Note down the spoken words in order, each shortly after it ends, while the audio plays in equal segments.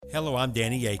Hello, I'm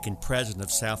Danny Aiken, president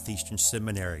of Southeastern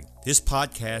Seminary. This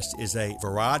podcast is a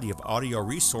variety of audio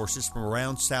resources from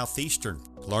around Southeastern.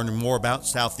 Learning more about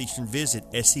Southeastern, visit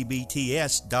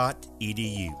sebts.edu.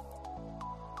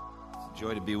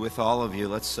 Joy to be with all of you.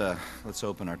 Let's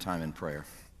open our time in prayer.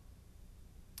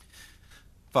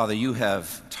 Father, you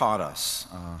have taught us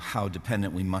how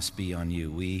dependent we must be on you.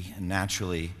 We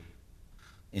naturally,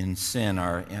 in sin,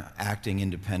 are acting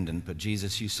independent, but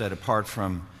Jesus, you said apart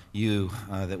from you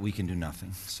that we can do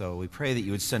nothing. So we pray that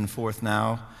you would send forth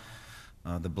now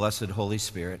the blessed Holy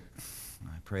Spirit.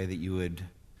 I pray that you would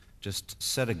just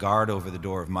set a guard over the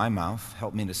door of my mouth.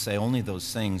 Help me to say only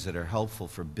those things that are helpful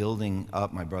for building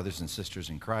up my brothers and sisters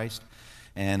in Christ,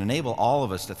 and enable all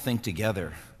of us to think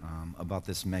together about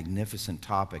this magnificent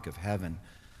topic of heaven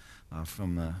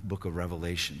from the book of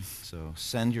Revelation. So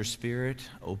send your Spirit,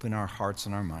 open our hearts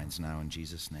and our minds now in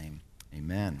Jesus' name.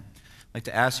 Amen. I'd like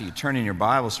to ask you to turn in your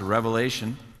Bibles to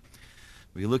Revelation.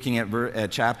 We're looking at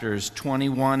chapters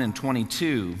 21 and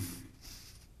 22.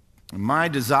 My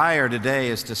desire today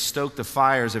is to stoke the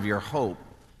fires of your hope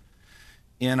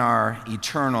in our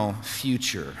eternal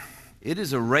future. It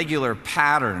is a regular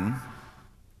pattern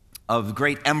of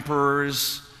great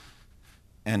emperors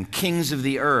and kings of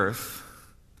the earth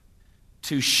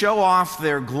to show off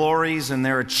their glories and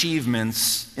their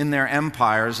achievements in their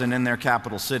empires and in their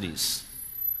capital cities.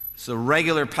 It's a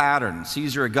regular pattern.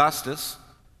 Caesar Augustus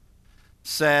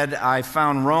said, I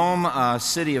found Rome a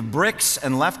city of bricks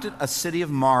and left it a city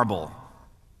of marble.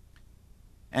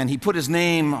 And he put his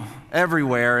name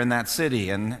everywhere in that city,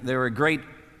 and there were great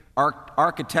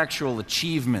architectural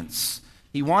achievements.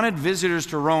 He wanted visitors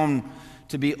to Rome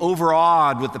to be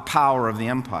overawed with the power of the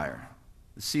empire.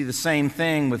 You see the same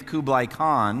thing with Kublai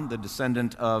Khan, the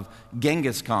descendant of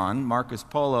Genghis Khan. Marco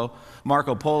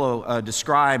Polo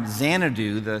described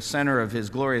Xanadu, the center of his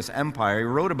glorious empire. He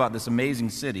wrote about this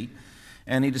amazing city,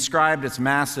 and he described its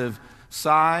massive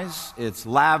size, its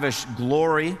lavish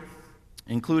glory,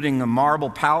 including a marble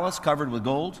palace covered with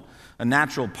gold, a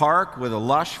natural park with a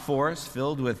lush forest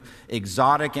filled with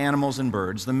exotic animals and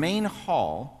birds. The main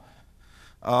hall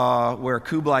where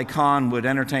Kublai Khan would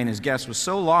entertain his guests was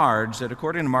so large that,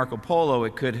 according to Marco Polo,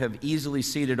 it could have easily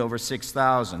seated over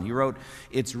 6,000. He wrote,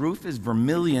 its roof is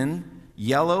vermilion,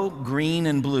 yellow, green,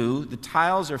 and blue. The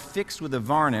tiles are fixed with a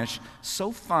varnish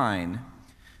so fine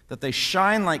that they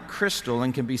shine like crystal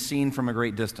and can be seen from a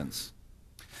great distance.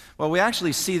 Well, we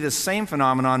actually see this same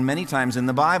phenomenon many times in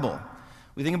the Bible.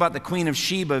 We think about the Queen of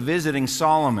Sheba visiting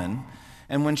Solomon,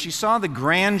 and when she saw the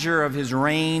grandeur of his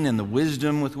reign and the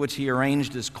wisdom with which he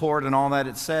arranged his court and all that,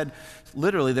 it said,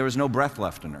 literally, there was no breath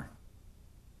left in her.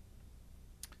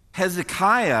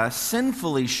 Hezekiah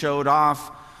sinfully showed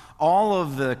off all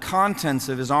of the contents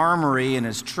of his armory and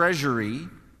his treasury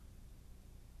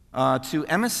to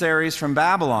emissaries from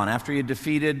Babylon after he had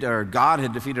defeated, or God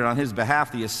had defeated on his behalf,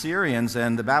 the Assyrians,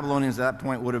 and the Babylonians at that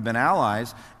point would have been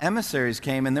allies. Emissaries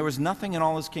came, and there was nothing in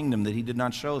all his kingdom that he did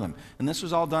not show them. And this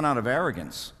was all done out of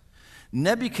arrogance.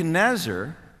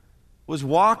 Nebuchadnezzar was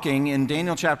walking in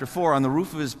Daniel chapter 4 on the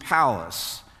roof of his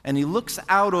palace, and he looks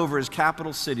out over his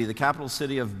capital city, the capital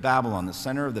city of Babylon, the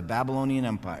center of the Babylonian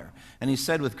Empire. And he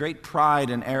said with great pride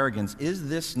and arrogance, is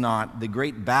this not the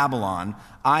great Babylon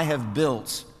I have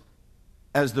built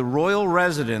as the royal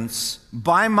residence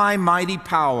by my mighty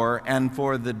power and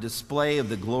for the display of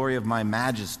the glory of my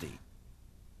majesty?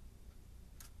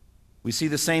 We see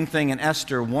the same thing in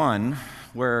Esther 1,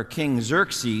 where King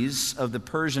Xerxes of the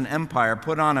Persian Empire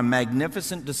put on a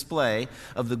magnificent display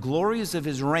of the glories of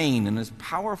his reign and his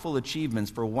powerful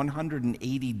achievements for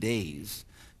 180 days,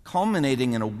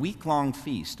 culminating in a week-long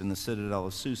feast in the citadel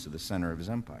of Susa, the center of his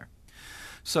empire.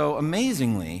 So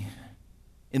amazingly,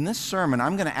 in this sermon,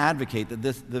 I'm going to advocate that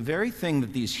the very thing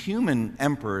that these human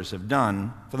emperors have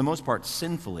done, for the most part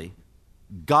sinfully,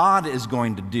 God is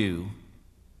going to do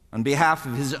on behalf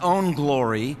of his own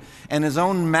glory and his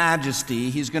own majesty.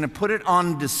 He's going to put it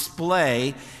on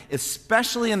display,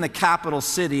 especially in the capital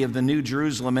city of the New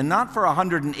Jerusalem, and not for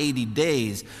 180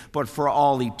 days, but for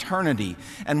all eternity.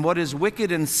 And what is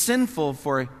wicked and sinful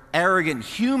for arrogant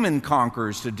human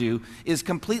conquerors to do is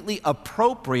completely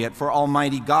appropriate for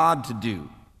Almighty God to do.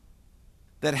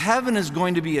 That heaven is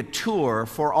going to be a tour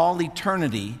for all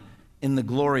eternity in the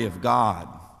glory of God.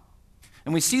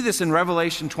 And we see this in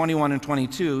Revelation 21 and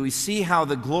 22. We see how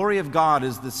the glory of God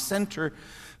is the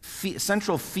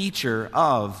central feature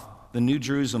of the New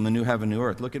Jerusalem, the new heaven, new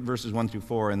earth. Look at verses 1 through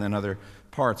 4 and then other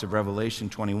parts of Revelation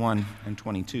 21 and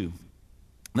 22.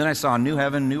 Then I saw a new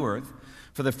heaven, new earth.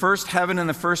 For the first heaven and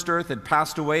the first earth had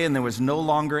passed away, and there was no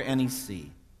longer any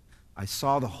sea. I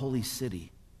saw the holy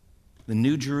city, the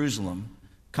New Jerusalem,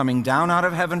 coming down out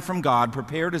of heaven from God,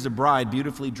 prepared as a bride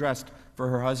beautifully dressed for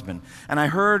her husband. And I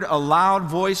heard a loud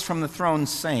voice from the throne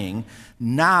saying,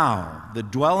 "Now the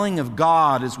dwelling of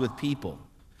God is with people,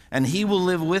 and he will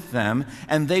live with them,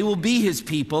 and they will be his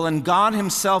people, and God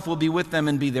himself will be with them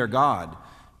and be their God.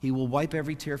 He will wipe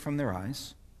every tear from their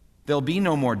eyes. There'll be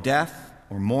no more death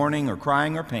or mourning or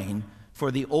crying or pain,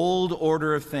 for the old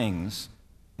order of things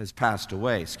has passed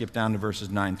away." Skip down to verses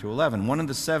 9 through 11. One of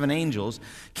the 7 angels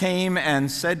came and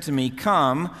said to me,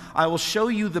 "Come, I will show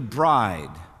you the bride,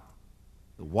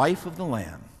 the wife of the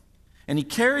Lamb." And he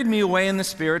carried me away in the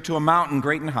Spirit to a mountain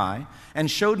great and high, and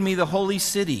showed me the holy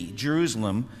city,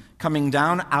 Jerusalem, coming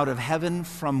down out of heaven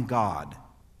from God.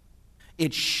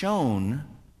 It shone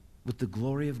with the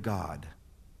glory of God,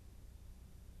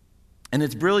 and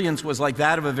its brilliance was like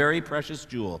that of a very precious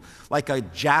jewel, like a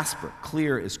jasper,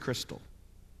 clear as crystal.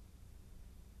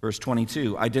 Verse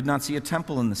 22, I did not see a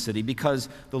temple in the city, because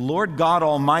the Lord God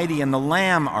Almighty and the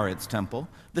Lamb are its temple.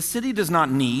 The city does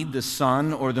not need the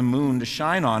sun or the moon to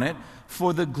shine on it,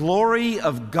 for the glory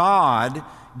of God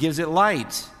gives it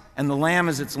light, and the Lamb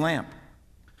is its lamp.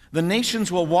 The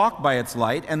nations will walk by its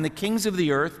light, and the kings of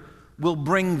the earth will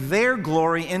bring their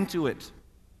glory into it.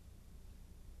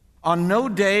 On no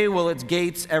day will its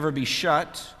gates ever be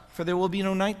shut, for there will be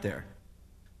no night there.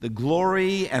 The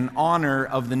glory and honor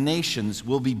of the nations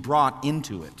will be brought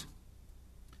into it.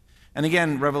 And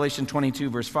again, Revelation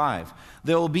 22, verse 5.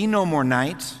 There will be no more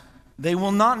night. They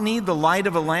will not need the light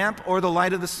of a lamp or the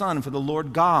light of the sun, for the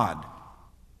Lord God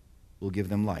will give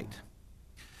them light.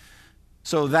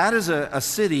 So that is a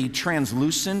city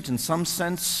translucent, in some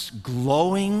sense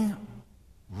glowing,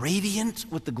 radiant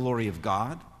with the glory of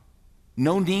God.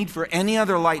 No need for any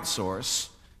other light source.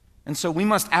 And so we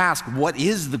must ask, what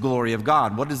is the glory of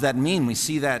God? What does that mean? We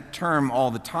see that term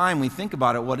all the time. We think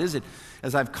about it. What is it?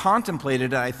 As I've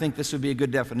contemplated it, I think this would be a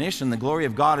good definition. The glory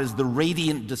of God is the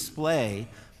radiant display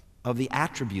of the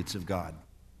attributes of God.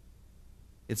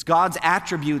 It's God's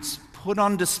attributes put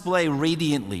on display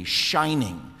radiantly,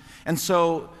 shining. And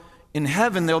so in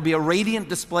heaven, there'll be a radiant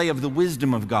display of the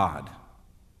wisdom of God,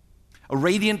 a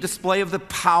radiant display of the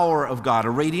power of God, a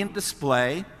radiant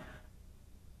display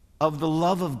of the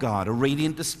love of God, a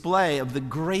radiant display of the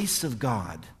grace of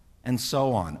God, and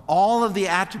so on. All of the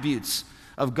attributes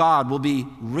of God will be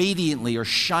radiantly or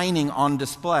shining on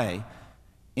display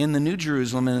in the New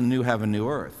Jerusalem and the new heaven, new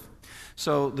earth.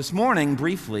 So this morning,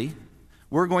 briefly,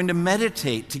 we're going to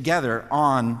meditate together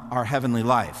on our heavenly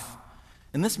life.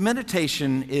 And this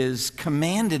meditation is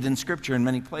commanded in Scripture in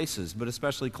many places, but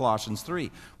especially Colossians 3,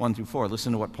 1 through 4.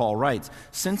 Listen to what Paul writes.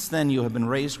 Since then you have been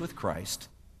raised with Christ.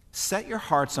 Set your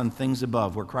hearts on things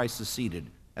above, where Christ is seated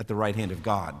at the right hand of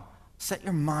God. Set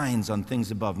your minds on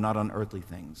things above, not on earthly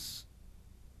things.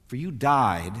 For you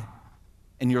died,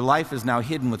 and your life is now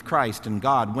hidden with Christ in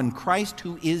God. When Christ,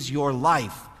 who is your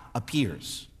life,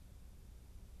 appears,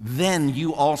 then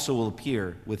you also will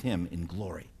appear with him in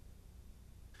glory.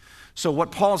 So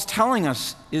what Paul's telling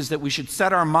us is that we should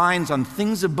set our minds on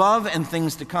things above and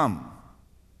things to come.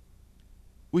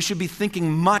 We should be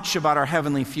thinking much about our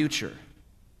heavenly future.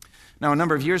 Now, a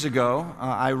number of years ago,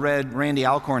 I read Randy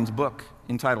Alcorn's book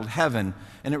entitled Heaven,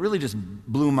 and it really just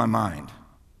blew my mind.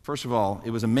 First of all, it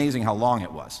was amazing how long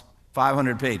it was,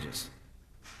 500 pages.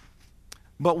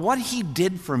 But what he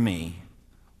did for me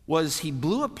was he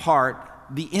blew apart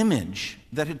the image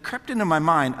that had crept into my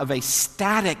mind of a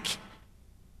static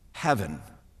heaven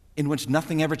in which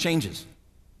nothing ever changes.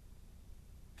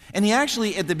 And he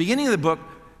actually, at the beginning of the book,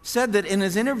 said that in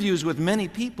his interviews with many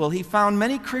people, he found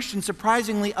many Christians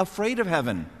surprisingly afraid of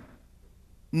heaven,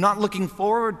 not looking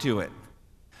forward to it,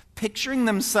 picturing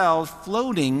themselves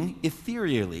floating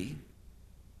ethereally,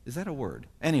 is that a word?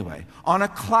 Anyway, on a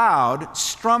cloud,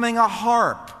 strumming a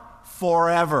harp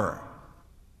forever.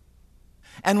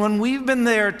 And when we've been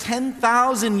there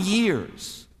 10,000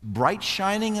 years, bright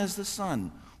shining as the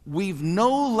sun, we've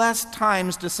no less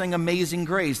times to sing Amazing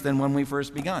Grace than when we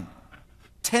first begun.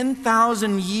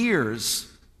 10,000 years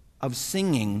of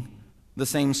singing the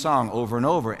same song over and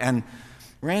over. And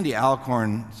Randy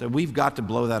Alcorn said, we've got to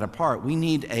blow that apart. We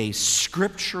need a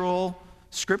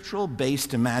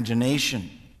scriptural-based imagination.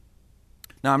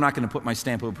 Now, I'm not going to put my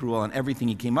stamp of approval on everything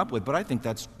he came up with, but I think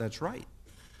that's right.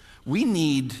 We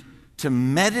need to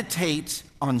meditate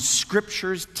on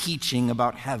Scripture's teaching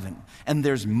about heaven. And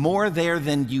there's more there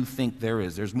than you think there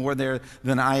is. There's more there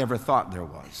than I ever thought there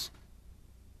was.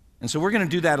 And so we're going to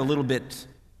do that a little bit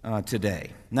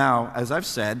today. Now, as I've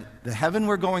said, the heaven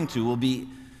we're going to will be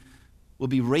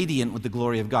radiant with the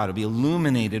glory of God. It'll be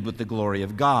illuminated with the glory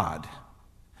of God.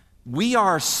 We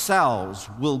ourselves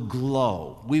will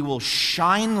glow. We will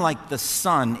shine like the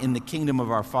sun in the kingdom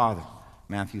of our Father.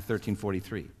 Matthew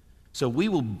 13:43. So we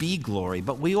will be glory,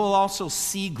 but we will also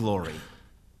see glory.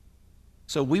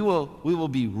 So we will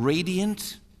be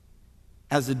radiant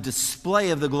as a display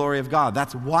of the glory of God.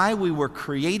 That's why we were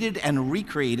created and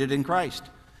recreated in Christ.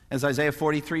 As Isaiah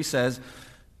 43 says,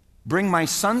 bring my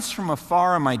sons from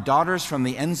afar and my daughters from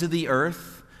the ends of the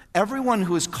earth, everyone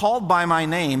who is called by my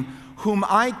name, whom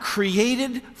I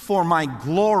created for my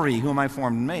glory, whom I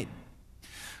formed and made.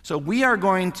 So we are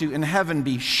going to, in heaven,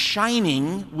 be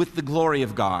shining with the glory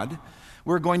of God.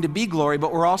 We're going to be glory,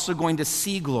 but we're also going to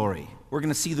see glory. We're going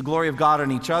to see the glory of God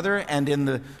in each other and in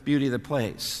the beauty of the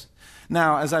place.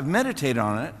 Now, as I've meditated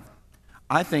on it,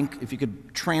 I think if you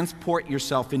could transport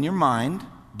yourself in your mind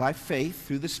by faith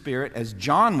through the Spirit, as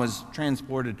John was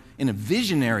transported in a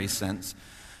visionary sense,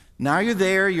 now you're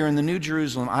there, you're in the New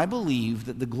Jerusalem. I believe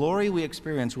that the glory we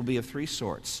experience will be of three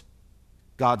sorts: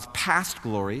 God's past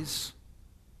glories,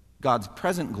 God's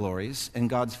present glories, and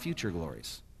God's future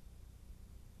glories.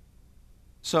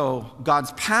 So,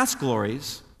 God's past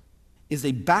glories is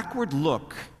a backward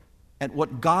look at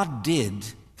what God did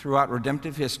throughout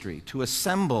redemptive history to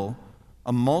assemble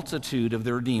a multitude of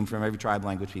the redeemed from every tribe,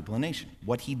 language, people, and nation.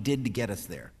 What he did to get us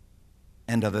there,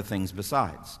 and other things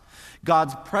besides.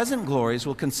 God's present glories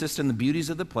will consist in the beauties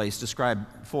of the place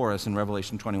described for us in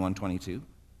Revelation 21:22.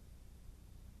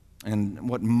 And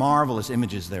what marvelous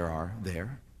images there are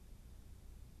there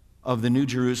of the New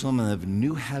Jerusalem and of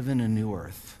new heaven and new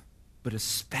earth, but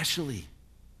especially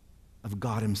of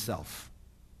God himself.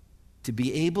 To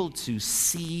be able to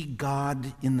see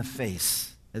God in the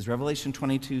face. As Revelation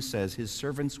 22 says, his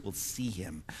servants will see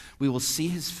him. We will see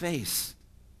his face.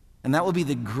 And that will be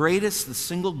the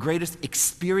single greatest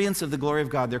experience of the glory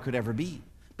of God there could ever be.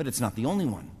 But it's not the only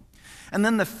one. And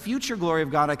then the future glory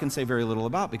of God I can say very little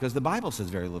about because the Bible says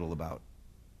very little about.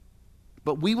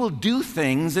 But we will do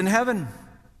things in heaven.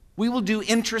 We will do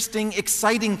interesting,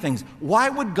 exciting things. Why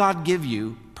would God give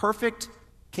you perfect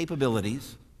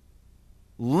capabilities,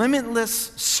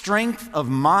 limitless strength of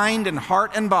mind and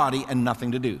heart and body, and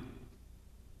nothing to do?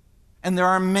 And there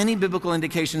are many biblical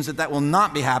indications that that will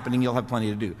not be happening. You'll have plenty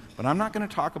to do. But I'm not going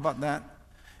to talk about that,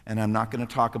 and I'm not going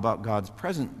to talk about God's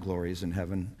present glories in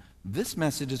heaven. This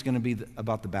message is going to be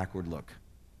about the backward look.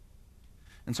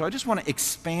 And so I just want to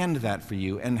expand that for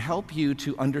you and help you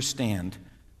to understand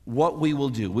what we will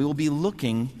do. We will be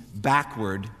looking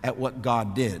backward at what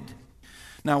God did.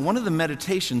 Now, one of the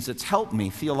meditations that's helped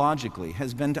me theologically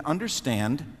has been to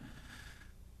understand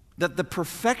that the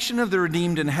perfection of the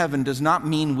redeemed in heaven does not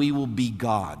mean we will be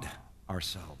God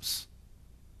ourselves.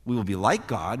 We will be like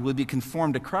God, we'll be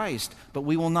conformed to Christ, but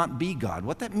we will not be God.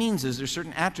 What that means is there's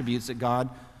certain attributes that God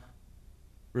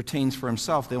retains for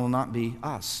himself. They will not be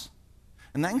us.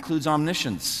 And that includes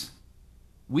omniscience.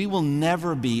 We will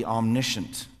never be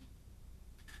omniscient.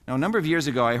 Now, a number of years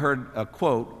ago, I heard a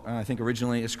quote, I think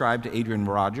originally ascribed to Adrian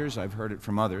Rogers. I've heard it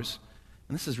from others.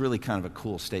 And this is really kind of a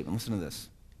cool statement. Listen to this.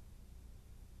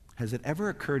 Has it ever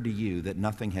occurred to you that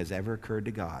nothing has ever occurred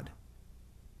to God?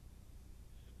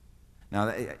 Now,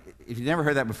 if you've never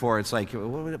heard that before, it's like,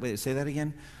 wait, say that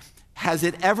again? Has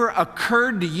it ever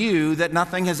occurred to you that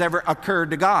nothing has ever occurred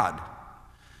to God?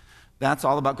 That's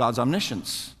all about God's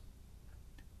omniscience.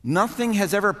 Nothing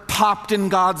has ever popped in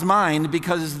God's mind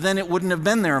because then it wouldn't have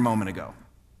been there a moment ago.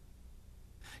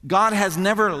 God has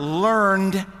never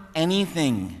learned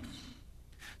anything.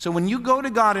 So when you go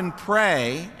to God and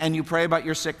pray, and you pray about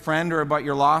your sick friend or about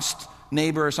your lost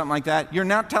neighbor or something like that, you're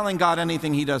not telling God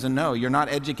anything he doesn't know. You're not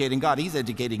educating God. He's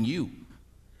educating you.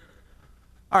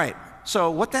 All right, so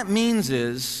what that means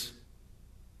is,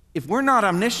 if we're not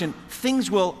omniscient, things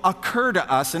will occur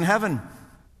to us in heaven.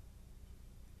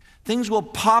 Things will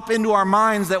pop into our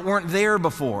minds that weren't there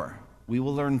before. We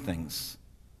will learn things.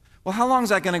 Well, how long is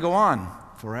that going to go on?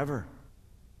 Forever.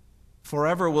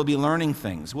 Forever we'll be learning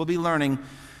things. We'll be learning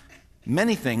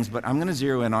many things, but I'm going to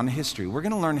zero in on history. We're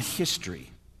going to learn history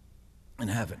in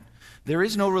heaven. There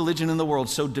is no religion in the world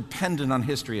so dependent on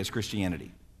history as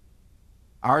Christianity.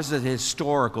 Ours is a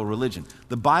historical religion.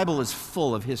 The Bible is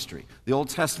full of history. The Old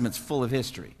Testament's full of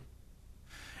history.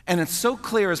 And it's so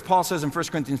clear, as Paul says in 1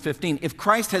 Corinthians 15, if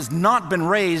Christ has not been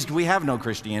raised, we have no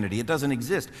Christianity. It doesn't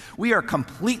exist. We are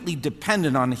completely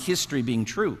dependent on history being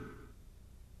true.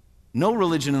 No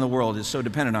religion in the world is so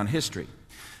dependent on history.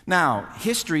 Now,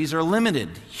 histories are limited.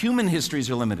 Human histories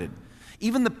are limited.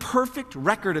 Even the perfect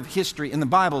record of history in the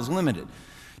Bible is limited.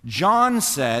 John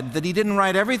said that he didn't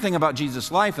write everything about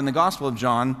Jesus' life in the Gospel of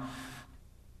John.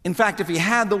 In fact, if he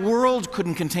had, the world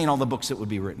couldn't contain all the books that would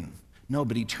be written. No,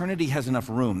 but eternity has enough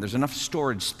room. There's enough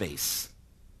storage space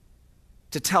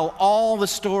to tell all the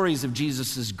stories of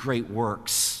Jesus' great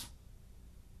works.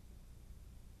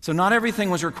 So not everything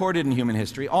was recorded in human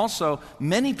history. Also,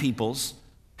 many peoples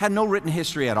had no written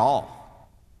history at all,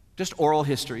 just oral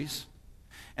histories.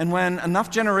 And when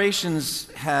enough generations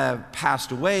have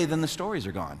passed away, then the stories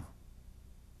are gone,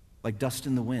 like dust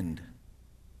in the wind.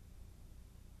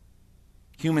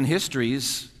 Human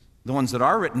histories, the ones that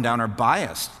are written down, are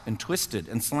biased and twisted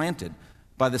and slanted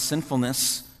by the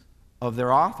sinfulness of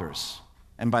their authors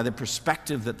and by the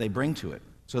perspective that they bring to it.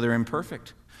 So they're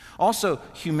imperfect. Also,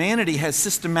 humanity has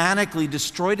systematically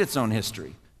destroyed its own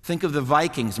history. Think of the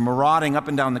Vikings marauding up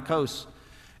and down the coast,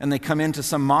 and they come into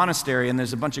some monastery and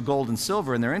there's a bunch of gold and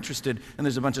silver and they're interested, and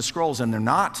there's a bunch of scrolls and they're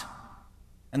not,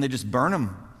 and they just burn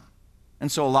them.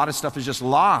 And so a lot of stuff is just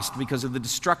lost because of the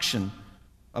destruction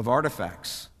of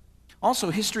artifacts.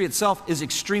 Also, history itself is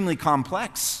extremely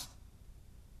complex.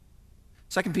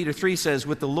 2 Peter 3 says,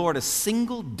 with the Lord, a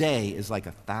single day is like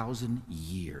 1,000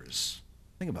 years.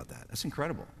 Think about that. That's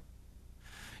incredible.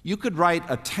 You could write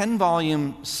a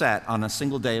 10-volume set on a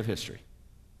single day of history.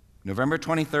 November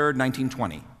 23rd,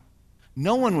 1920.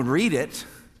 No one would read it,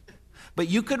 but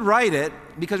you could write it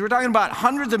because we're talking about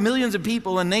hundreds of millions of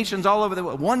people and nations all over the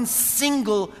world. One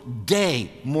single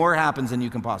day, more happens than you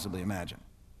can possibly imagine.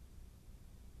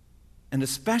 And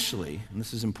especially, and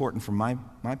this is important from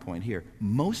my point here,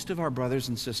 most of our brothers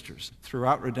and sisters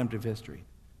throughout redemptive history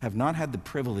have not had the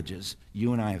privileges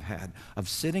you and I have had of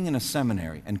sitting in a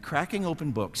seminary and cracking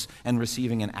open books and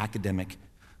receiving an academic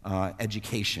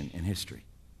education in history.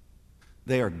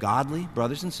 They are godly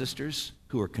brothers and sisters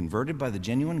who are converted by the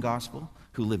genuine gospel,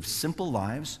 who lived simple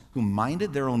lives, who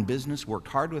minded their own business, worked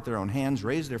hard with their own hands,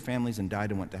 raised their families, and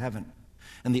died and went to heaven.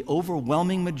 And the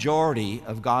overwhelming majority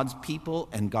of God's people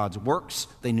and God's works,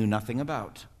 they knew nothing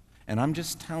about. And I'm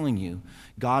just telling you,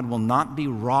 God will not be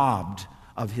robbed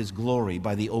of his glory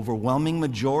by the overwhelming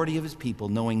majority of his people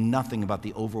knowing nothing about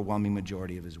the overwhelming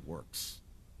majority of his works.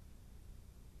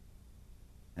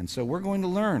 And so we're going to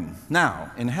learn.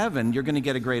 Now, in heaven, you're going to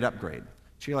get a great upgrade.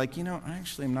 So you're like, I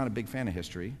actually am not a big fan of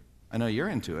history. I know you're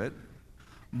into it.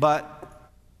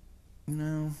 But,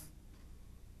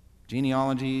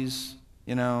 genealogies,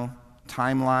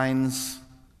 timelines,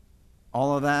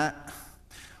 all of that.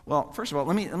 Well, first of all,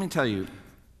 let me tell you,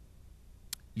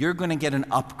 you're going to get an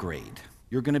upgrade.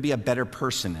 You're going to be a better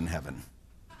person in heaven.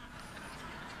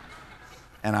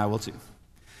 And I will too.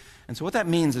 And so what that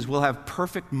means is we'll have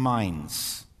perfect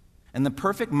minds. And the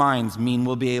perfect minds mean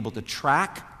we'll be able to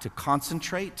track, to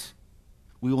concentrate.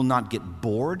 We will not get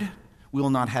bored. We will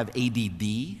not have ADD.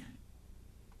 We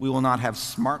will not have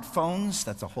smartphones.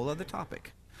 That's a whole other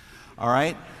topic. All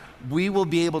right? We will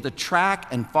be able to track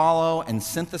and follow and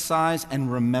synthesize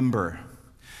and remember.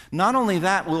 Not only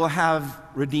that, we will have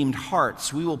redeemed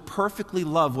hearts. We will perfectly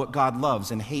love what God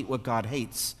loves and hate what God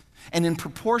hates. And in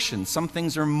proportion, some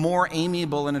things are more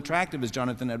amiable and attractive, as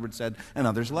Jonathan Edwards said, and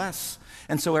others less.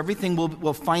 And so everything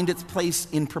will find its place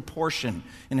in proportion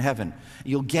in heaven.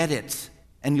 You'll get it,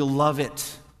 and you'll love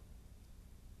it.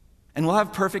 And we'll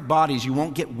have perfect bodies. You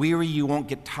won't get weary, you won't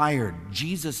get tired.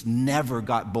 Jesus never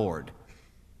got bored.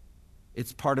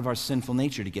 It's part of our sinful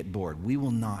nature to get bored. We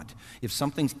will not. If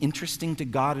something's interesting to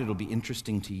God, it'll be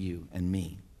interesting to you and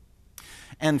me.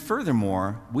 And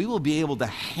furthermore, we will be able to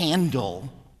handle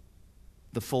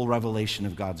the full revelation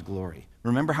of God's glory.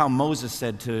 Remember how Moses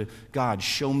said to God,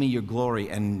 "Show me your glory."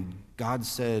 And God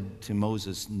said to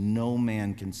Moses, "No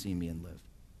man can see me and live."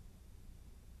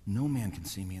 No man can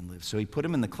see me and live. So he put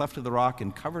him in the cleft of the rock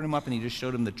and covered him up, and he just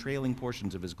showed him the trailing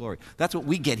portions of his glory. That's what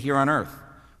we get here on earth.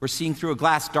 We're seeing through a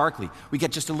glass darkly. We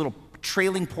get just a little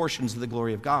trailing portions of the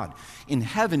glory of God. In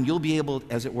heaven, you'll be able,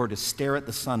 as it were, to stare at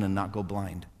the sun and not go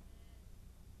blind.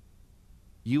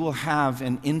 You will have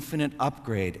an infinite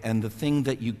upgrade, and the thing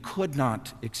that you could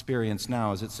not experience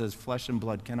now, as it says, flesh and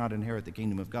blood cannot inherit the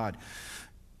kingdom of God,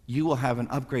 you will have an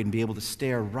upgrade and be able to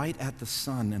stare right at the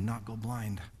sun and not go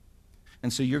blind.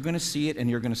 And so you're going to see it, and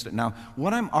you're going to... Now,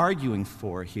 what I'm arguing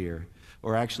for here,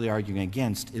 or actually arguing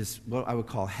against, is what I would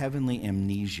call heavenly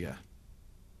amnesia.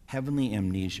 Heavenly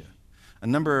amnesia. A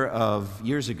number of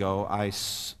years ago, I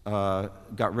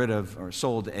got rid of or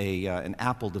sold an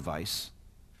Apple device.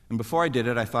 And before I did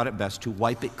it, I thought it best to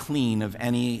wipe it clean of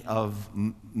any of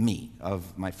me,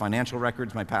 of my financial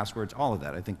records, my passwords, all of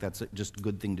that. I think that's just a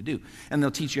good thing to do. And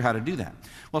they'll teach you how to do that.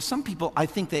 Well, some people, I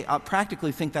think they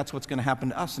practically think that's what's going to happen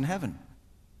to us in heaven.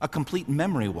 A complete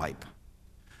memory wipe.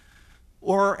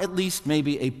 Or at least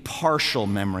maybe a partial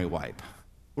memory wipe.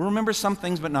 We'll remember some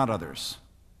things but not others.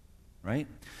 Right?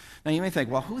 Now you may think,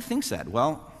 well, who thinks that?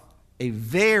 Well, a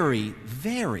very,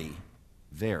 very,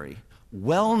 very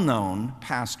well-known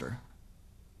pastor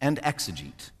and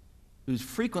exegete who's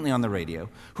frequently on the radio,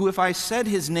 who if I said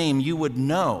his name, you would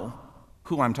know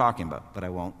who I'm talking about, but I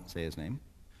won't say his name,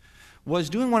 was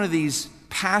doing one of these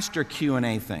pastor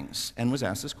Q&A things and was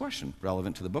asked this question,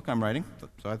 relevant to the book I'm writing,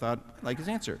 so I thought I'd like his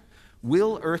answer.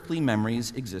 Will earthly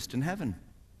memories exist in heaven?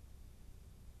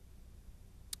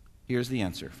 Here's the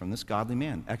answer from this godly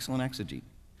man, excellent exegete.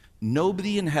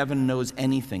 Nobody in heaven knows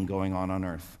anything going on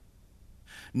earth.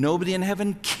 Nobody in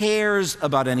heaven cares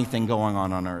about anything going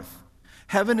on earth.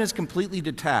 Heaven is completely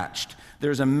detached.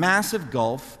 There's a massive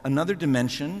gulf, another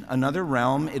dimension, another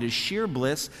realm. It is sheer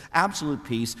bliss, absolute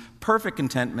peace, perfect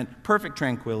contentment, perfect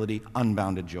tranquility,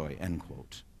 unbounded joy, end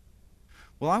quote.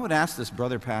 Well, I would ask this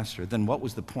brother pastor, then what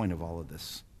was the point of all of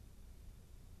this?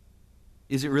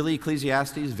 Is it really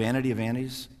Ecclesiastes, vanity of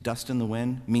vanities, dust in the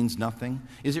wind, means nothing?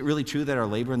 Is it really true that our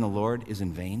labor in the Lord is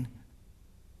in vain?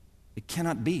 It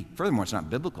cannot be. Furthermore, it's not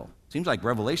biblical. Seems like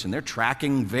Revelation, they're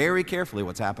tracking very carefully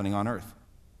what's happening on earth.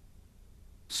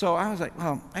 So I was like,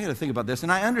 well, I got to think about this.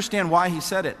 And I understand why he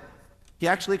said it. He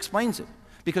actually explains it.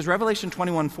 Because Revelation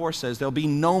 21:4 says there'll be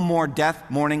no more death,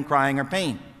 mourning, crying, or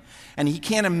pain. And he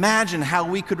can't imagine how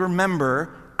we could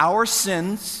remember our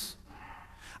sins,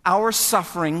 our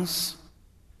sufferings,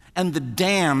 and the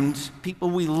damned, people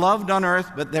we loved on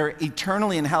earth, but they're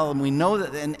eternally in hell, and we know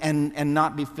that, and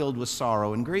not be filled with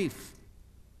sorrow and grief.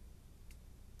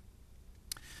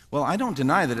 Well, I don't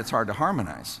deny that it's hard to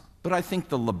harmonize, but I think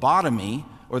the lobotomy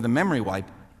or the memory wipe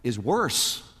is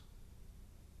worse.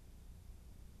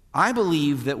 I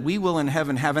believe that we will in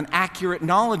heaven have an accurate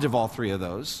knowledge of all three of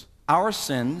those, our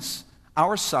sins,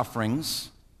 our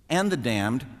sufferings, and the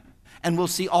damned, and we'll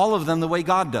see all of them the way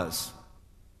God does.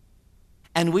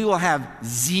 And we will have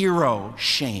zero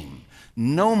shame,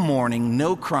 no mourning,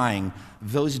 no crying.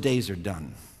 Those days are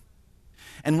done.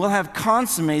 And we'll have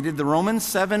consummated the Romans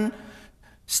 7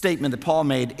 statement that Paul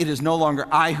made, it is no longer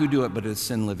I who do it, but it is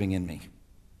sin living in me.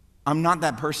 I'm not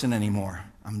that person anymore.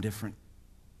 I'm different.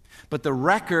 But the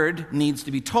record needs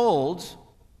to be told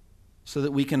so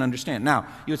that we can understand. Now,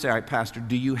 you would say, all right, Pastor,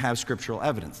 do you have scriptural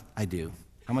evidence? I do.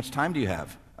 How much time do you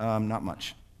have? Not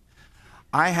much.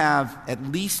 I have at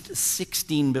least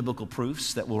 16 biblical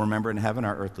proofs that we'll remember in heaven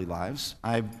our earthly lives.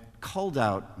 I've culled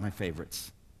out my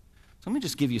favorites. So let me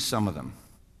just give you some of them.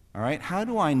 All right? How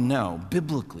do I know,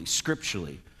 biblically,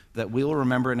 scripturally, that we will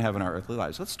remember in heaven our earthly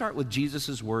lives? Let's start with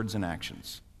Jesus' words and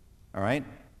actions. All right?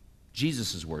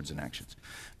 Jesus' words and actions.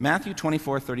 Matthew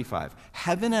 24:35.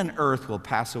 Heaven and earth will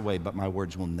pass away, but my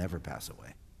words will never pass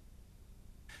away.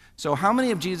 So how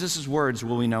many of Jesus' words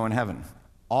will we know in heaven?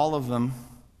 All of them.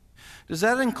 Does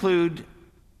that include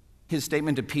his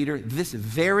statement to Peter, this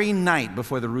very night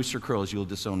before the rooster crows, you'll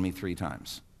disown me 3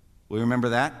 times? Will you remember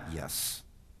that? Yes.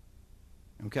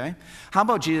 Okay? How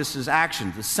about Jesus'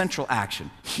 action, the central action,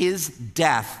 his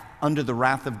death under the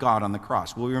wrath of God on the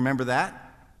cross? Will we remember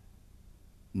that?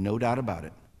 No doubt about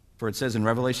it. For it says in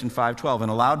Revelation 5:12, in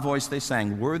a loud voice they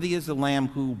sang, worthy is the Lamb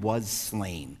who was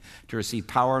slain to receive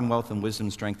power and wealth and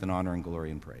wisdom, strength and honor and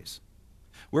glory and praise.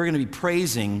 We're going to be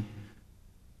praising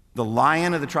the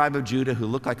Lion of the tribe of Judah who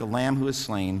looked like a lamb who was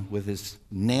slain with his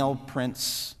nail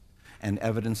prints and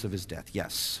evidence of his death.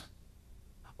 Yes.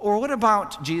 Or what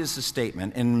about Jesus'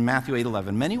 statement in Matthew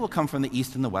 8:11? Many will come from the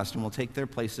east and the west and will take their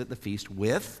place at the feast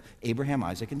with Abraham,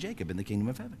 Isaac, and Jacob in the kingdom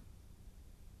of heaven.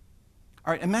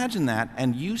 All right, imagine that,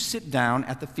 and you sit down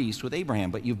at the feast with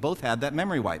Abraham, but you've both had that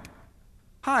memory wipe.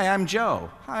 Hi, I'm Joe.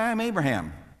 Hi, I'm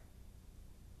Abraham.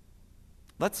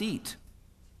 Let's eat.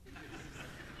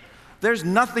 There's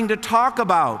nothing to talk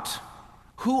about.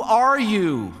 Who are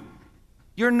you?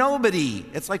 You're nobody.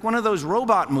 It's like one of those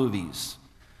robot movies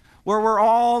where we're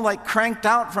all like cranked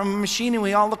out from a machine and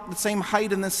we all look the same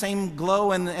height and the same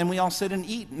glow and we all sit and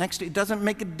eat next to it. Doesn't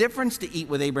make a difference to eat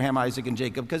with Abraham, Isaac, and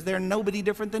Jacob because they're nobody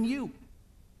different than you.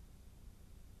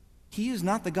 He is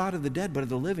not the God of the dead but of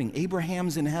the living.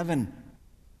 Abraham's in heaven.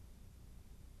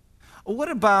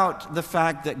 What about the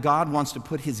fact that God wants to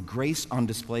put his grace on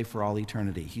display for all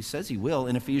eternity? He says he will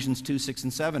in Ephesians 2:6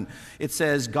 and 7. It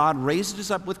says, God raised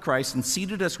us up with Christ and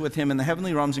seated us with him in the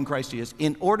heavenly realms in Christ Jesus,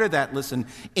 in order that, listen,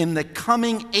 in the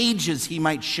coming ages he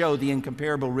might show the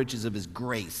incomparable riches of his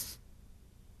grace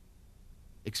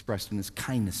expressed in his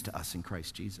kindness to us in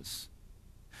Christ Jesus.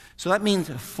 So that means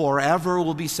forever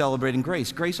we'll be celebrating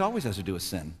grace. Grace always has to do with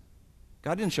sin.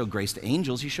 God didn't show grace to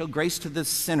angels. He showed grace to the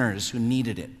sinners who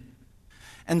needed it.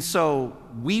 And so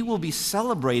we will be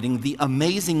celebrating the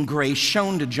amazing grace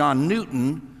shown to John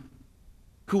Newton,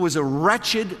 who was a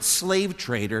wretched slave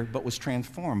trader but was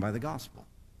transformed by the gospel.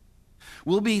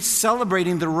 We'll be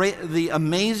celebrating the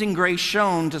amazing grace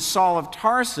shown to Saul of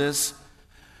Tarsus,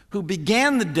 who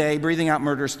began the day breathing out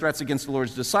murderous threats against the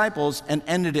Lord's disciples and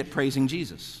ended it praising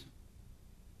Jesus.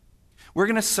 We're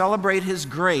going to celebrate his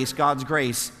grace, God's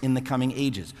grace, in the coming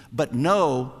ages. But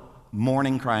no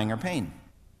mourning, crying, or pain.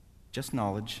 Just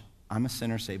knowledge, I'm a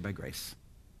sinner saved by grace.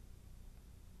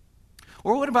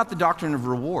 Or what about the doctrine of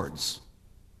rewards?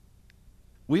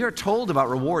 We are told about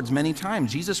rewards many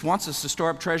times. Jesus wants us to store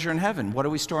up treasure in heaven. What are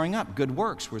we storing up? Good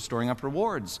works. We're storing up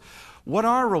rewards. What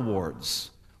are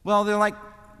rewards? Well, they're like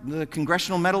the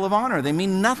Congressional Medal of Honor. They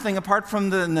mean nothing apart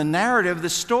from the narrative, the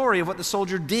story of what the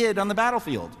soldier did on the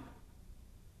battlefield.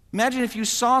 Imagine if you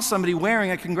saw somebody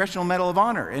wearing a Congressional Medal of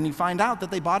Honor and you find out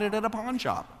that they bought it at a pawn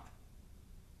shop.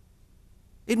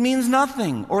 It means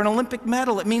nothing. Or an Olympic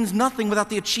medal, it means nothing without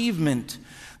the achievement.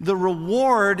 The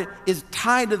reward is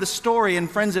tied to the story,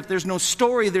 and friends, if there's no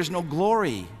story, there's no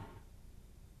glory.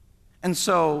 And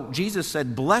so Jesus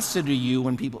said, "Blessed are you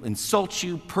when people insult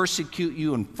you, persecute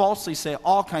you, and falsely say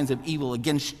all kinds of evil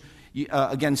against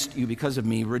you because of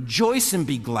me. Rejoice and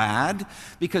be glad,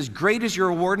 because great is your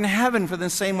reward in heaven, for the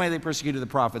same way they persecuted the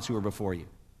prophets who were before you."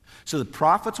 So the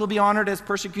prophets will be honored as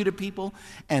persecuted people,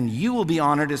 and you will be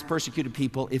honored as persecuted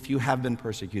people if you have been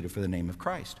persecuted for the name of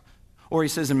Christ. Or he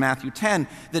says in Matthew 10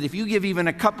 that if you give even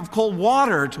a cup of cold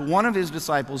water to one of his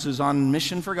disciples who's on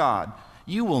mission for God,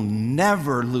 you will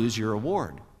never lose your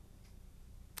reward.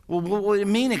 Well, what would it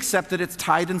mean except that it's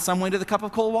tied in some way to the cup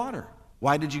of cold water?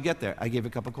 Why did you get there? I gave a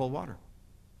cup of cold water.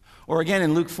 Or again,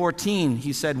 in Luke 14,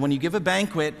 he said, when you give a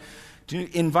banquet,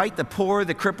 to invite the poor,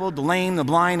 the crippled, the lame, the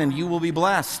blind, and you will be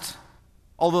blessed.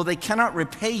 Although they cannot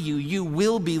repay you, you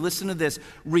will be, listen to this,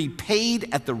 repaid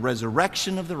at the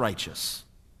resurrection of the righteous.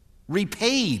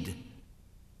 Repaid.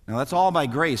 Now, that's all by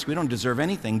grace. We don't deserve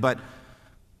anything, but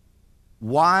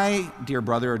why, dear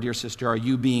brother or dear sister, are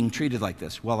you being treated like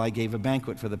this? Well, I gave a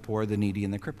banquet for the poor, the needy,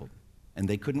 and the crippled, and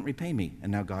they couldn't repay me,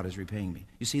 and now God is repaying me.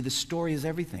 You see, the story is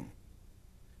everything.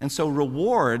 And so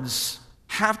rewards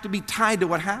have to be tied to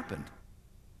what happened.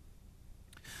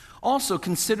 Also,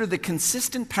 consider the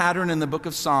consistent pattern in the book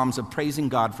of Psalms of praising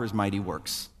God for his mighty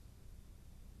works.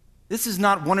 This is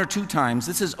not one or two times.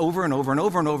 This is over and over and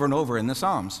over and over and over in the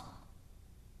Psalms.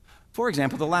 For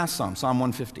example, the last Psalm, Psalm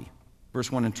 150,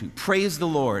 verse 1 and 2. Praise the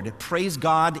Lord. Praise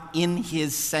God in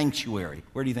his sanctuary.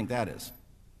 Where do you think that is?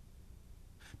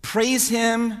 Praise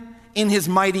him in his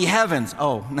mighty heavens.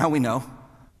 Oh, now we know.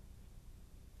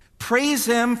 Praise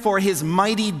him for his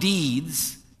mighty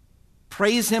deeds.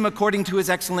 Praise him according to his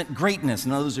excellent greatness.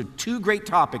 Now, those are two great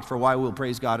topics for why we'll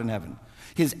praise God in heaven.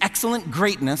 His excellent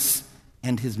greatness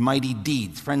and his mighty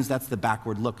deeds. Friends, that's the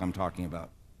backward look I'm talking about.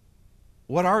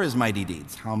 What are his mighty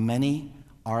deeds? How many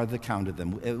are the count of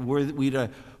them? Were we to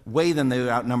weigh them, they would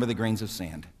outnumber the grains of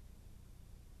sand.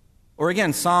 Or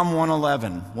again, Psalm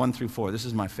 111, 1 through 4. This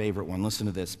is my favorite one. Listen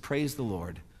to this. Praise the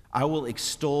Lord. I will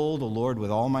extol the Lord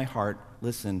with all my heart.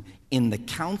 Listen, in the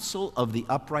council of the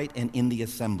upright and in the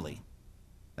assembly.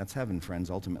 That's heaven,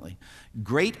 friends, ultimately.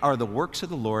 Great are the works of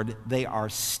the Lord. They are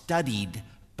studied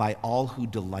by all who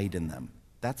delight in them.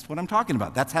 That's what I'm talking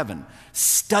about. That's heaven.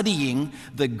 Studying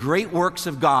the great works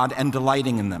of God and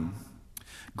delighting in them.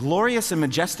 Glorious and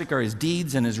majestic are his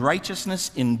deeds, and his righteousness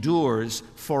endures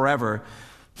forever.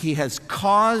 He has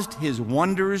caused his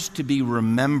wonders to be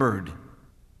remembered.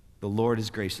 The Lord is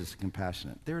gracious and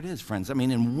compassionate. There it is, friends. I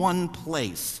mean, in one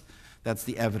place, that's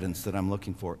the evidence that I'm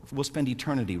looking for. We'll spend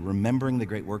eternity remembering the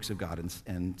great works of God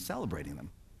and celebrating them.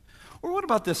 Or what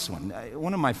about this one?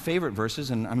 One of my favorite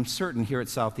verses, and I'm certain here at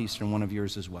Southeastern, one of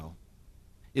yours as well,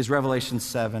 is Revelation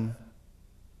 7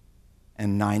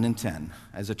 and 9 and 10.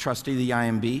 As a trustee of the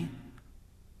IMB,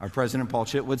 our president, Paul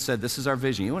Chitwood, said, this is our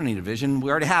vision. You don't need a vision.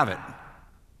 We already have it.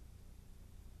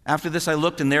 After this I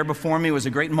looked, and there before me was a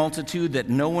great multitude that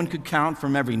no one could count,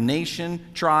 from every nation,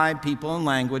 tribe, people, and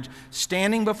language,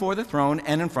 standing before the throne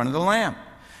and in front of the Lamb.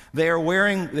 They were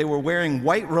wearing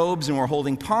white robes and were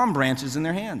holding palm branches in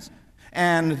their hands.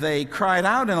 And they cried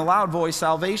out in a loud voice,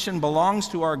 salvation belongs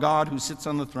to our God who sits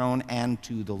on the throne and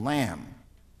to the Lamb.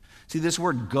 See this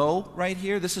word go right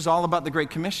here? This is all about the Great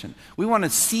Commission. We want to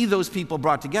see those people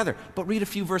brought together. But read a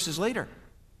few verses later.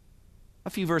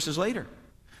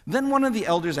 Then one of the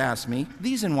elders asked me,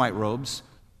 these in white robes,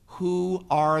 who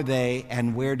are they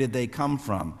and where did they come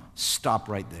from? Stop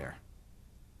right there.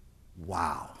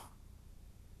 Wow.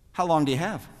 How long do you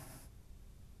have?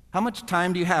 How much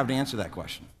time do you have to answer that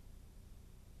question?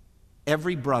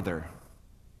 Every brother,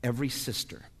 every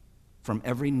sister from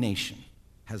every nation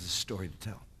has a story to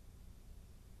tell.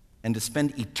 And to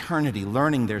spend eternity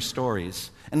learning their stories,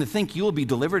 and to think you'll be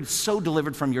delivered, so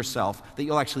delivered from yourself that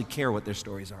you'll actually care what their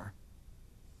stories are.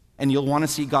 And you'll want to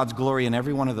see God's glory in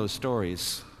every one of those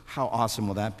stories. How awesome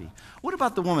will that be? What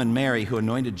about the woman Mary who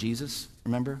anointed Jesus,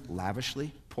 remember,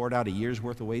 lavishly, poured out a year's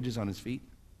worth of wages on his feet?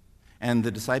 And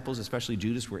the disciples, especially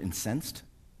Judas, were incensed.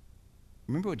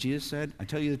 Remember what Jesus said? I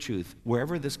tell you the truth,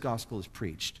 wherever this gospel is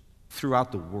preached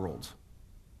throughout the world,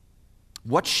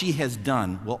 what she has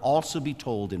done will also be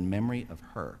told in memory of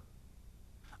her.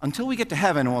 Until we get to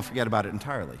heaven, we'll forget about it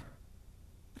entirely.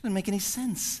 It doesn't make any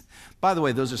sense. By the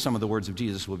way, those are some of the words of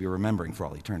Jesus we'll be remembering for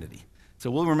all eternity. So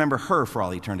we'll remember her for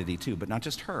all eternity too, but not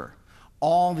just her.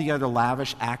 All the other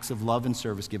lavish acts of love and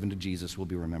service given to Jesus will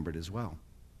be remembered as well.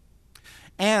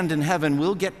 And in heaven,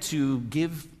 we'll get to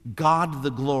give God the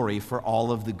glory for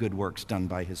all of the good works done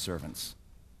by his servants.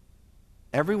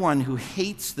 Everyone who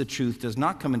hates the truth does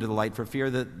not come into the light for fear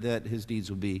that his deeds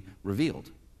will be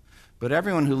revealed. But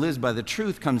everyone who lives by the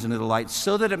truth comes into the light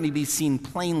so that it may be seen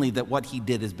plainly that what he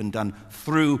did has been done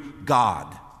through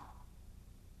God.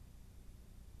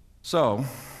 So,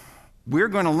 we're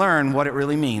going to learn what it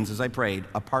really means, as I prayed.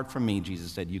 Apart from me,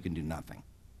 Jesus said, you can do nothing.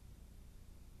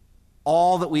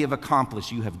 All that we have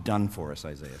accomplished, you have done for us,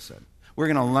 Isaiah said. We're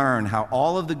going to learn how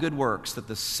all of the good works that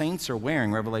the saints are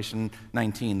wearing, Revelation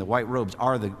 19, the white robes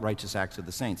are the righteous acts of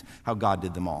the saints, how God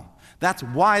did them all. That's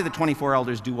why the 24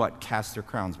 elders do what? Cast their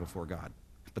crowns before God.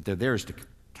 But they're theirs to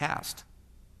cast.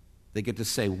 They get to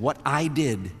say, what I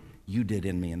did, you did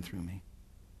in me and through me.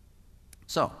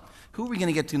 So, who are we going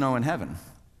to get to know in heaven?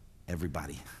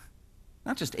 Everybody.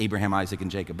 Not just Abraham, Isaac,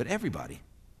 and Jacob, but everybody.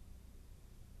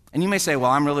 And you may say,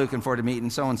 well, I'm really looking forward to meeting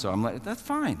so-and-so. I'm like, that's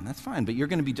fine. But you're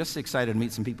going to be just excited to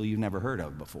meet some people you've never heard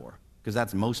of before, because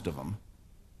that's most of them.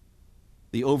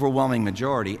 The overwhelming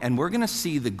majority. And we're going to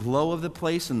see the glow of the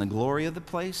place and the glory of the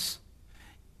place.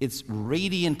 It's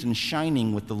radiant and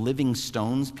shining with the living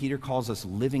stones. Peter calls us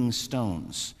living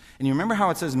stones. And you remember how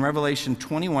it says in Revelation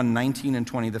 21, 19 and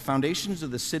 20, the foundations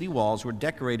of the city walls were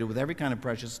decorated with every kind of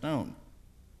precious stone.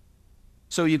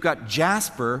 So you've got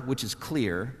jasper, which is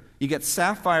clear. You get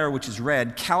sapphire, which is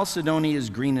red, chalcedony is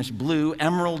greenish blue,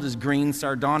 emerald is green,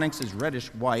 sardonyx is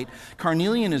reddish white,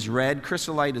 carnelian is red,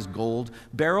 chrysolite is gold,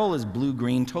 beryl is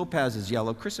blue-green, topaz is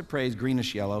yellow, chrysoprase is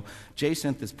greenish yellow,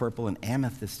 jacinth is purple, and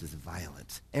amethyst is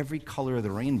violet. Every color of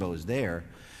the rainbow is there.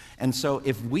 And so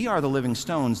if we are the living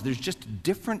stones, there's just a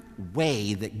different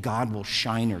way that God will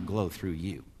shine or glow through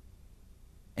you.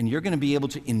 And you're going to be able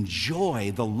to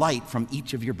enjoy the light from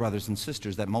each of your brothers and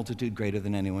sisters, that multitude greater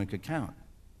than anyone could count,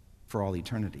 for all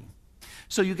eternity.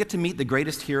 So you get to meet the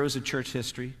greatest heroes of church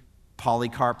history,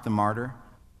 Polycarp the martyr,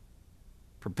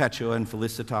 Perpetua and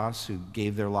Felicitas, who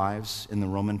gave their lives in the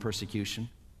Roman persecution.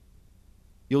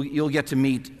 You'll get to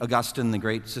meet Augustine, the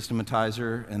great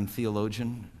systematizer and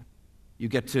theologian. You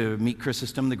get to meet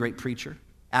Chrysostom, the great preacher,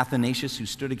 Athanasius, who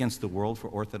stood against the world for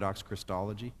Orthodox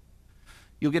Christology.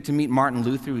 You'll get to meet Martin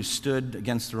Luther, who stood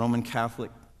against the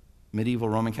medieval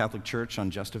Roman Catholic Church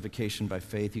on justification by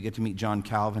faith. You get to meet John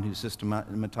Calvin, who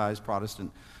systematized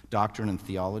Protestant doctrine and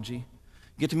theology.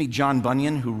 You get to meet John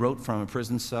Bunyan, who wrote from a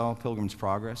prison cell, Pilgrim's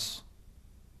Progress.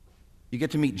 You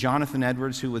get to meet Jonathan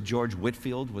Edwards, who with George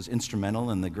Whitefield was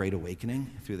instrumental in the Great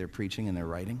Awakening through their preaching and their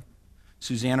writing.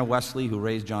 Susanna Wesley, who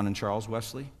raised John and Charles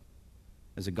Wesley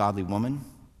as a godly woman.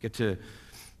 Get to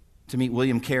meet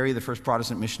William Carey, the first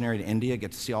Protestant missionary to India.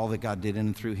 Get to see all that God did in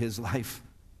and through his life.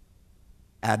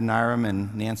 Adoniram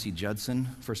and Nancy Judson,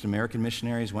 first American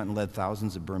missionaries, went and led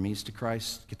thousands of Burmese to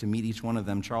Christ. Get to meet each one of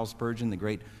them. Charles Spurgeon, the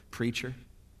great preacher.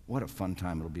 What a fun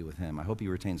time it'll be with him. I hope he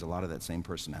retains a lot of that same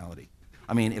personality.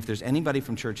 I mean, if there's anybody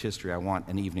from church history I want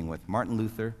an evening with, Martin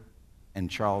Luther and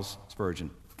Charles Spurgeon,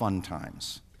 fun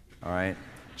times. All right?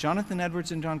 Jonathan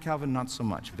Edwards and John Calvin, not so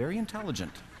much. Very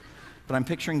intelligent. But I'm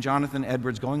picturing Jonathan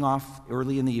Edwards going off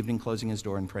early in the evening, closing his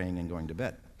door and praying and going to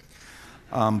bed.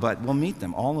 But we'll meet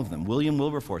them, all of them. William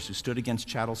Wilberforce, who stood against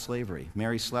chattel slavery.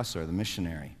 Mary Slessor, the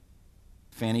missionary.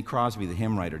 Fanny Crosby, the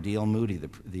hymn writer. D.L. Moody,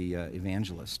 the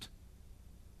evangelist.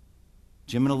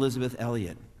 Jim and Elizabeth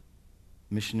Elliot,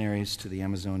 missionaries to the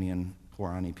Amazonian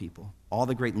Huarani people. All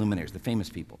the great luminaries, the famous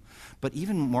people. But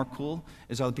even more cool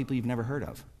is all the people you've never heard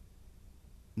of.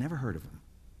 Never heard of them.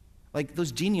 Like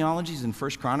those genealogies in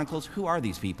 1 Chronicles, who are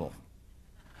these people?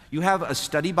 You have a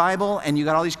study Bible, and you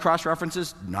got all these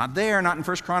cross-references. Not there, not in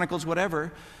 1 Chronicles,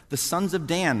 whatever. The sons of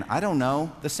Dan, I don't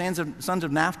know. The sons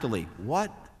of Naphtali,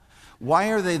 what? Why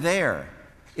are they there?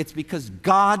 It's because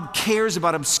God cares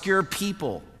about obscure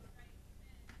people.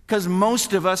 Because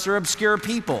most of us are obscure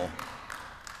people.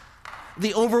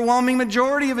 The overwhelming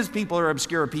majority of his people are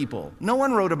obscure people. No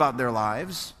one wrote about their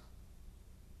lives.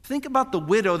 Think about the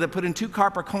widow that put in 2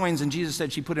 copper coins, and Jesus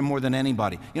said she put in more than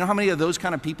anybody. You know how many of those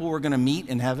kind of people we're going to meet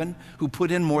in heaven who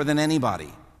put in more than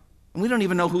anybody? And we don't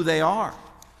even know who they are.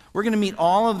 We're going to meet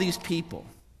all of these people.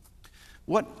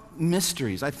 What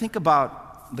mysteries. I think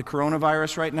about the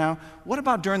coronavirus right now. What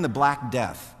about during the Black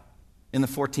Death? in the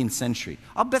 14th century.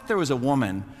 I'll bet there was a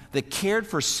woman that cared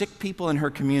for sick people in her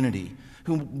community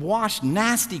who washed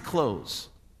nasty clothes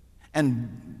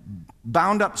and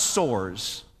bound up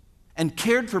sores and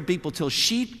cared for people till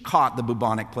she caught the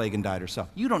bubonic plague and died herself.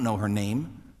 You don't know her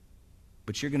name,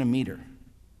 but you're going to meet her.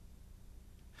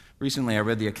 Recently, I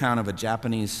read the account of a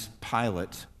Japanese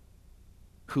pilot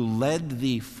who led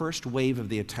the first wave of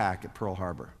the attack at Pearl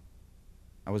Harbor.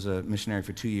 I was a missionary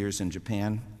for 2 years in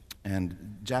Japan,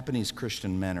 and Japanese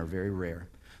Christian men are very rare.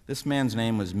 This man's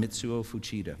name was Mitsuo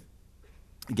Fuchida.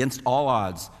 Against all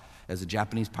odds, as a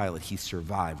Japanese pilot, he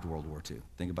survived World War II.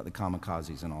 Think about the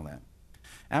kamikazes and all that.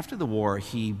 After the war,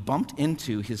 he bumped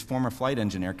into his former flight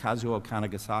engineer, Kazuo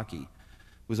Kanagasaki, who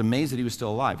was amazed that he was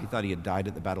still alive. He thought he had died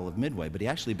at the Battle of Midway, but he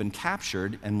actually had been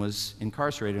captured and was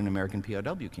incarcerated in an American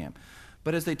POW camp.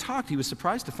 But as they talked, he was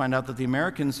surprised to find out that the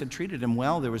Americans had treated him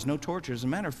well. There was no torture. As a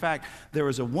matter of fact, there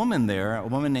was a woman there, a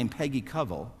woman named Peggy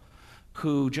Covell,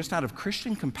 who just out of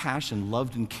Christian compassion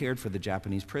loved and cared for the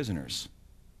Japanese prisoners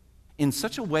in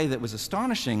such a way that was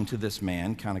astonishing to this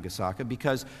man, Kanagasaki,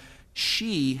 because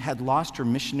she had lost her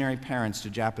missionary parents to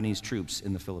Japanese troops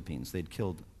in the Philippines. They'd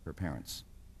killed her parents.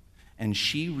 And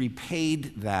she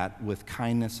repaid that with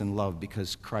kindness and love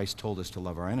because Christ told us to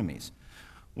love our enemies.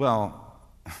 Well,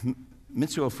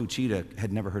 Mitsuo Fuchida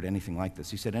had never heard anything like this.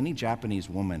 He said any Japanese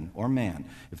woman or man,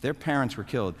 if their parents were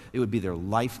killed, it would be their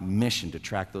life mission to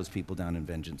track those people down in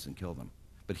vengeance and kill them.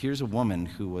 But here's a woman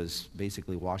who was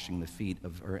basically washing the feet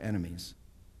of her enemies.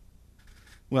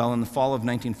 Well, in the fall of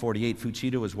 1948,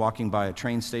 Fuchida was walking by a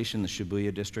train station in the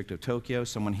Shibuya district of Tokyo.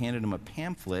 Someone handed him a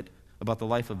pamphlet about the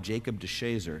life of Jacob de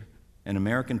Shazer, an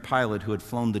American pilot who had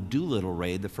flown the Doolittle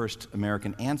raid, the first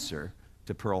American answer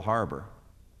to Pearl Harbor,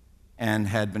 and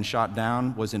had been shot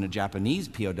down, was in a Japanese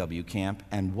POW camp,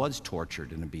 and was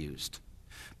tortured and abused.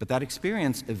 But that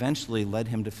experience eventually led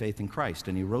him to faith in Christ,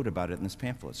 and he wrote about it in this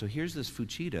pamphlet. So here's this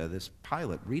Fuchida, this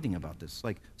pilot, reading about this.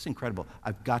 Like, it's incredible.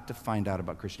 I've got to find out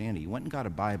about Christianity. He went and got a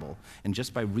Bible, and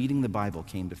just by reading the Bible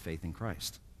came to faith in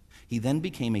Christ. He then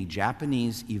became a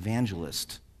Japanese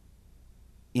evangelist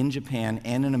in Japan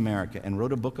and in America, and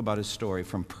wrote a book about his story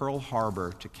from Pearl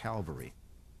Harbor to Calvary.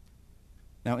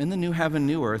 Now, in the new heaven,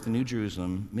 new earth, the new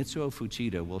Jerusalem, Mitsuo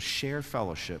Fuchida will share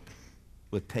fellowship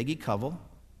with Peggy Covell,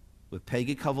 with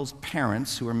Peggy Covell's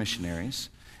parents who are missionaries,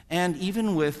 and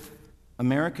even with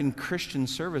American Christian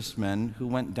servicemen who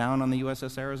went down on the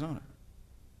USS Arizona,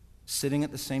 sitting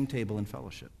at the same table in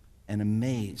fellowship and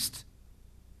amazed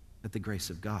at the grace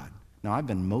of God. Now, I've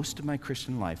been most of my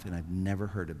Christian life, and I've never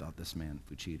heard about this man,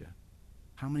 Fuchida.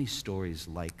 How many stories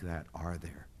like that are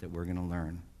there that we're going to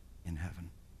learn in heaven?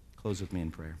 Close with me in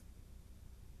prayer.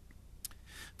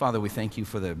 Father, we thank you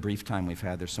for the brief time we've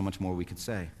had. There's so much more we could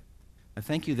say. I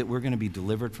thank you that we're going to be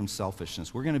delivered from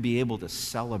selfishness. We're going to be able to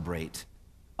celebrate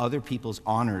other people's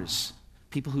honors,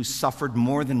 people who suffered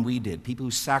more than we did, people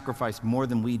who sacrificed more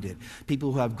than we did,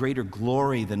 people who have greater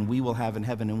glory than we will have in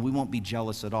heaven, and we won't be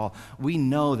jealous at all. We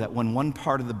know that when one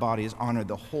part of the body is honored,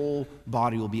 the whole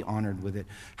body will be honored with it.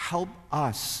 Help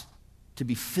us to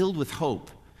be filled with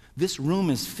hope. This room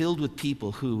is filled with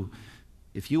people who,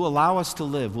 if you allow us to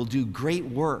live, will do great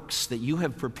works that you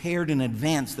have prepared in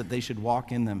advance that they should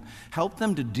walk in them. Help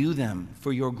them to do them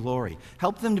for your glory.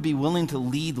 Help them to be willing to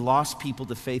lead lost people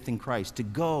to faith in Christ, to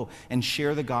go and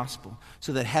share the gospel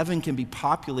so that heaven can be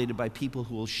populated by people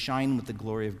who will shine with the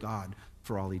glory of God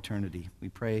for all eternity. We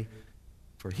pray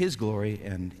for his glory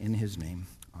and in his name.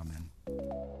 Amen.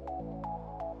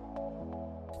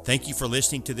 Thank you for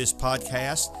listening to this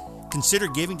podcast. Consider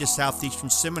giving to Southeastern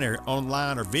Seminary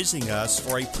online or visiting us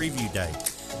for a preview day.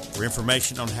 For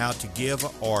information on how to give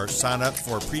or sign up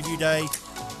for a preview day,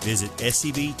 visit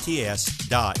sebts.edu.